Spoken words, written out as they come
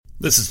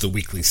This is the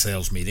weekly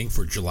sales meeting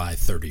for July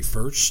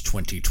 31st,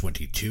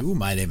 2022.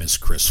 My name is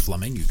Chris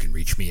Fleming. You can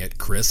reach me at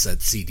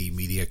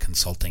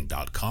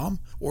chris@cdmediaconsulting.com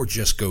or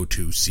just go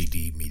to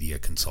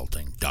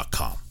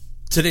cdmediaconsulting.com.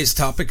 Today's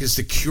topic is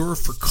the cure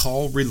for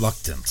call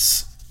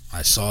reluctance.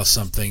 I saw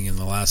something in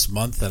the last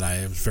month that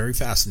I was very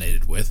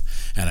fascinated with,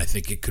 and I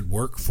think it could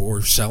work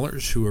for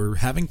sellers who are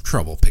having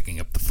trouble picking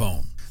up the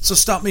phone. So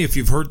stop me if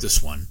you've heard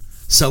this one.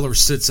 Seller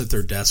sits at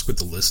their desk with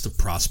a list of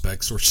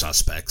prospects or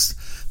suspects.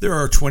 There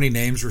are 20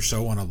 names or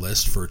so on a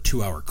list for a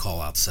 2-hour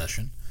call-out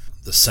session.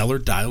 The seller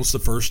dials the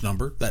first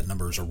number. That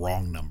number is a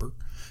wrong number.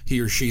 He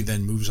or she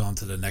then moves on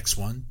to the next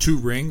one. 2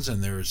 rings,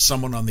 and there is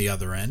someone on the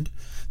other end.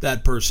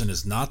 That person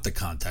is not the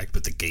contact,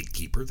 but the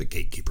gatekeeper. The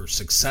gatekeeper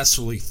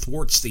successfully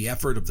thwarts the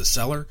effort of the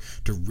seller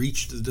to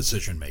reach the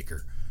decision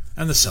maker,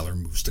 and the seller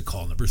moves to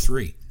call number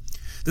 3.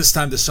 This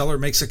time the seller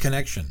makes a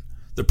connection.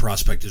 The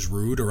prospect is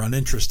rude or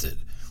uninterested,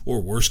 or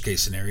worst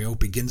case scenario,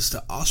 begins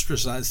to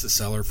ostracize the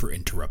seller for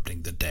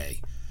interrupting the day.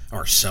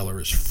 Our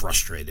seller is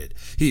frustrated.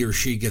 He or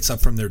she gets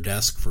up from their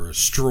desk for a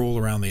stroll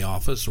around the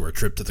office or a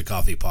trip to the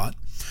coffee pot,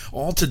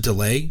 all to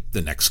delay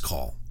the next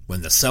call.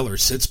 When the seller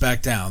sits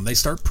back down, they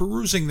start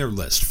perusing their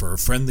list for a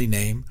friendly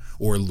name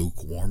or a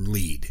lukewarm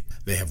lead.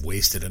 They have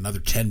wasted another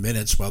 10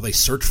 minutes while they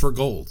search for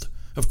gold.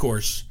 Of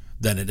course,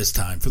 then it is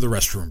time for the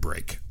restroom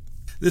break.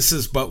 This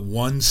is but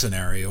one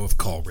scenario of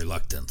call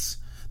reluctance.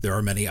 There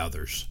are many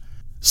others.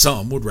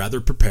 Some would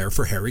rather prepare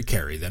for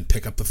Harry-Carry than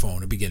pick up the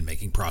phone and begin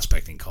making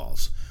prospecting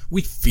calls.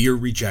 We fear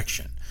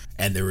rejection,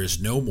 and there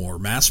is no more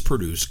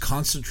mass-produced,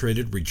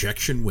 concentrated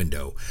rejection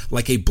window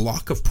like a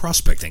block of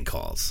prospecting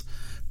calls.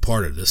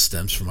 Part of this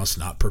stems from us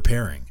not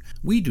preparing.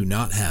 We do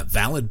not have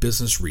valid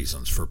business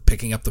reasons for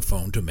picking up the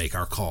phone to make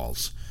our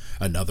calls.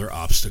 Another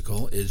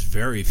obstacle is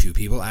very few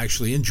people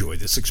actually enjoy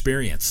this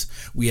experience.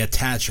 We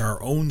attach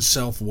our own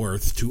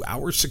self-worth to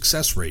our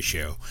success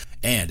ratio,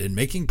 and in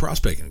making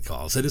prospecting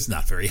calls, it is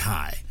not very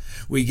high.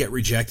 We get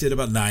rejected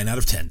about 9 out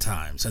of 10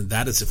 times, and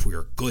that is if we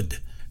are good.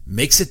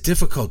 Makes it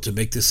difficult to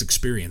make this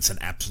experience an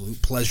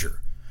absolute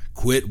pleasure.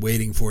 Quit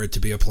waiting for it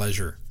to be a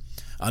pleasure.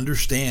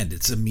 Understand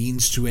it's a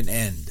means to an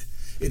end.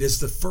 It is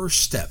the first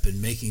step in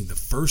making the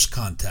first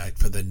contact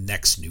for the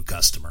next new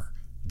customer.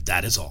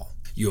 That is all.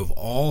 You have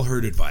all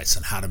heard advice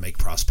on how to make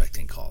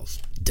prospecting calls.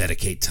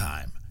 Dedicate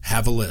time.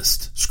 Have a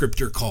list. Script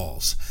your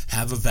calls.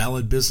 Have a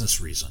valid business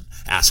reason.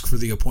 Ask for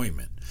the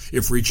appointment.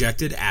 If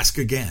rejected, ask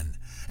again.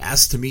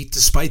 Ask to meet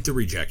despite the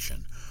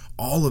rejection.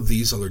 All of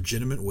these are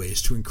legitimate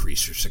ways to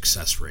increase your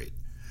success rate.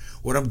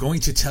 What I'm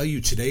going to tell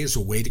you today is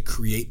a way to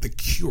create the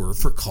cure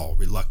for call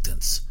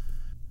reluctance.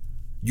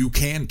 You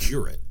can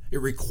cure it. It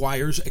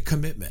requires a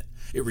commitment.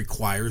 It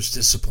requires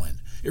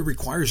discipline. It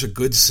requires a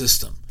good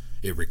system.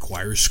 It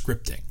requires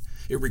scripting.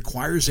 It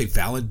requires a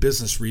valid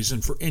business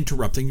reason for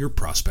interrupting your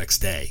prospect's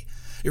day.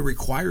 It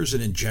requires an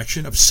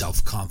injection of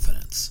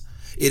self-confidence.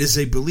 It is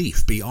a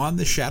belief beyond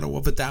the shadow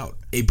of a doubt,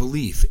 a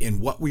belief in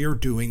what we are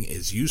doing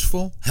is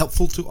useful,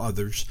 helpful to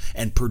others,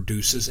 and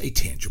produces a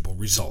tangible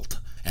result.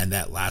 And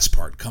that last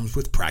part comes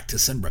with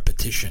practice and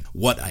repetition.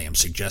 What I am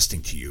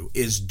suggesting to you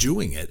is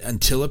doing it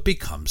until it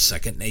becomes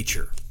second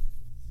nature.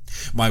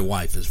 My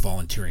wife is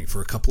volunteering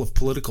for a couple of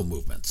political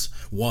movements.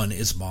 One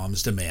is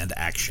Moms Demand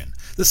Action.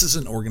 This is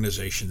an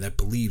organization that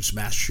believes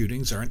mass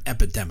shootings are an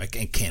epidemic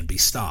and can be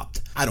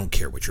stopped. I don't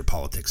care what your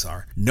politics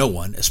are. No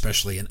one,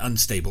 especially an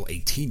unstable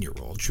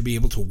 18-year-old, should be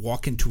able to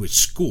walk into a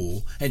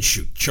school and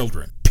shoot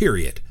children.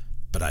 Period.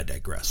 But I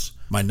digress.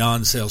 My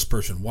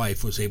non-salesperson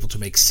wife was able to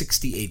make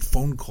 68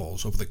 phone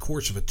calls over the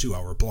course of a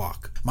 2-hour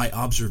block. My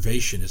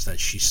observation is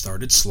that she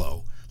started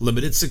slow,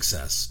 limited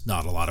success,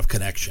 not a lot of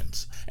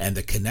connections. And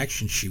the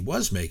connections she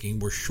was making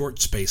were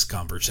short-spaced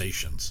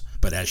conversations.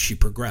 But as she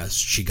progressed,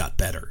 she got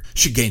better.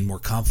 She gained more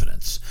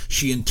confidence.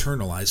 She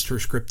internalized her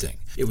scripting.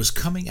 It was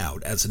coming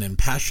out as an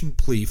impassioned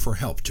plea for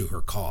help to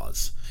her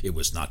cause. It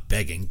was not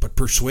begging, but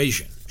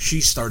persuasion.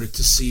 She started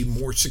to see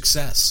more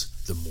success.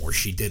 The more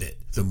she did it,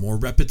 the more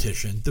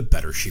repetition, the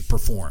better she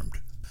performed.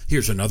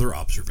 Here's another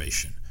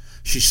observation.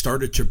 She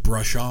started to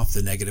brush off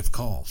the negative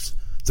calls.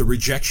 The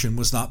rejection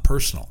was not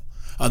personal.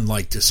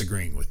 Unlike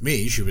disagreeing with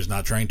me, she was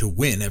not trying to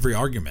win every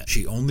argument.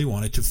 She only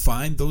wanted to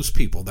find those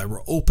people that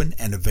were open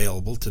and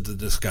available to the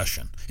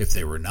discussion. If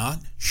they were not,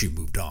 she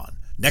moved on.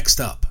 Next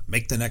up,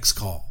 make the next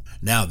call.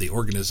 Now the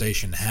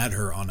organization had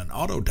her on an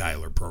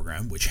auto-dialer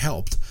program, which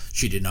helped.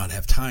 She did not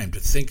have time to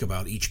think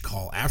about each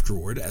call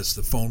afterward as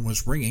the phone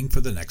was ringing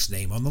for the next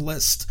name on the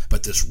list.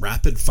 But this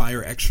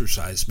rapid-fire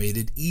exercise made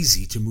it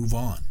easy to move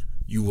on.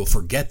 You will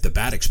forget the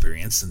bad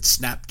experience and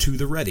snap to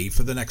the ready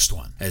for the next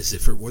one, as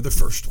if it were the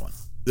first one.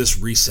 This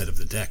reset of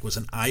the deck was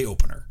an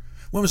eye-opener.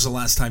 When was the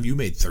last time you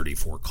made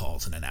 34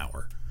 calls in an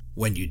hour?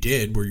 When you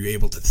did, were you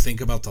able to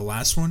think about the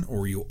last one,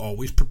 or were you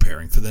always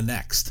preparing for the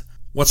next?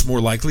 What's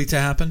more likely to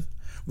happen?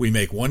 We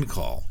make one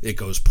call, it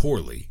goes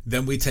poorly,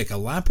 then we take a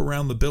lap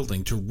around the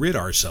building to rid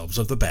ourselves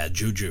of the bad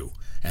juju.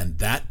 And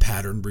that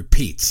pattern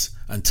repeats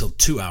until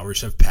 2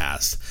 hours have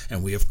passed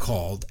and we have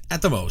called,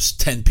 at the most,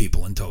 10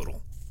 people in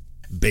total.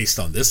 Based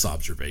on this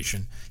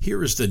observation,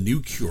 here is the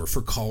new cure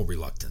for call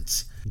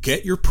reluctance.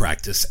 Get your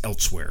practice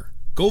elsewhere.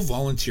 Go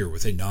volunteer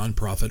with a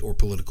nonprofit or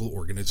political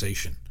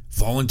organization.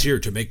 Volunteer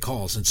to make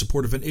calls in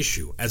support of an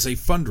issue as a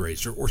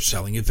fundraiser or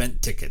selling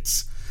event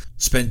tickets.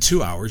 Spend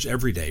 2 hours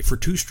every day for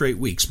 2 straight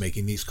weeks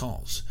making these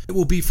calls. It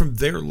will be from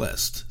their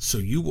list, so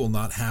you will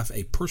not have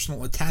a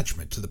personal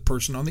attachment to the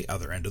person on the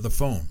other end of the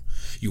phone.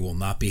 You will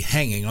not be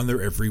hanging on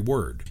their every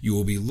word. You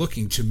will be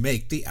looking to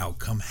make the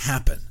outcome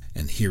happen.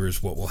 And here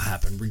is what will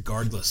happen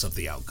regardless of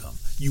the outcome.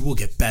 You will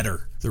get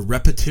better. The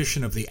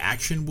repetition of the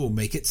action will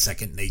make it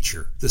second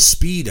nature. The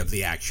speed of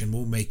the action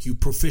will make you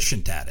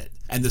proficient at it.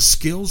 And the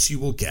skills you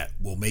will get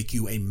will make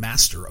you a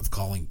master of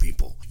calling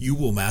people. You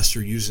will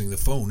master using the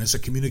phone as a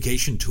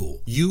communication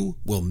tool. You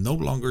will no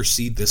longer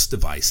see this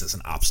device as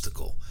an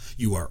obstacle.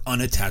 You are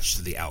unattached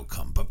to the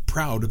outcome, but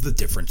proud of the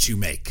difference you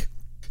make.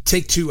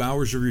 Take 2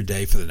 hours of your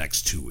day for the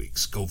next 2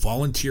 weeks. Go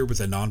volunteer with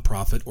a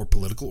nonprofit or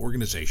political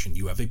organization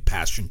you have a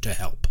passion to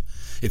help.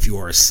 If you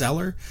are a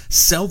seller,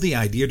 sell the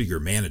idea to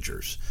your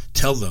managers.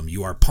 Tell them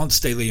you are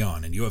Ponce de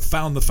Leon and you have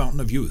found the fountain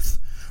of youth,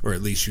 or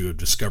at least you have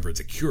discovered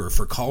the cure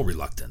for call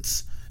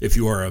reluctance. If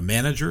you are a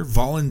manager,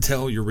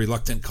 volunteer your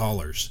reluctant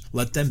callers.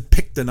 Let them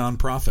pick the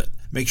nonprofit.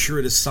 Make sure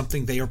it is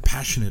something they are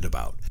passionate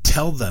about.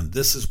 Tell them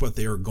this is what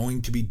they are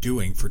going to be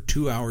doing for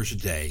 2 hours a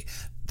day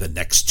the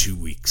next 2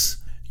 weeks.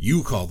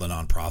 You call the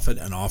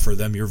nonprofit and offer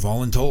them your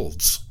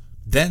voluntold.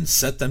 Then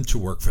set them to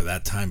work for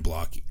that time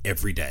block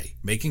every day,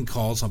 making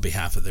calls on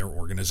behalf of their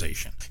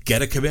organization.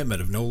 Get a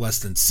commitment of no less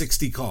than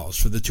 60 calls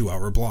for the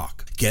 2-hour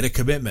block. Get a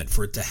commitment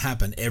for it to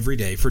happen every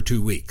day for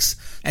 2 weeks.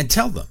 And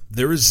tell them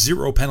there is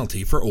zero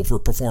penalty for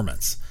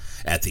overperformance.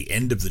 At the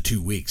end of the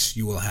 2 weeks,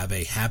 you will have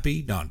a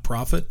happy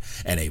nonprofit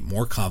and a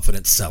more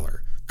confident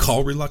seller.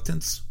 Call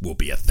reluctance will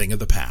be a thing of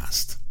the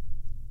past.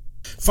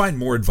 Find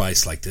more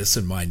advice like this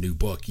in my new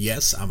book,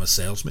 Yes, I'm a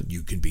Salesman,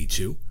 You Can Be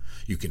Too.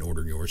 You can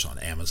order yours on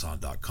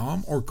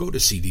Amazon.com or go to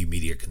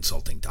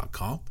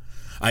cdmediaconsulting.com.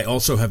 I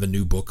also have a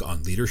new book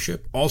on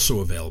leadership,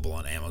 also available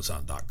on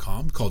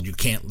Amazon.com, called You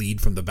Can't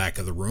Lead from the Back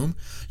of the Room.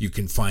 You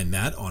can find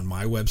that on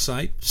my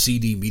website,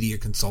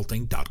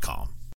 cdmediaconsulting.com.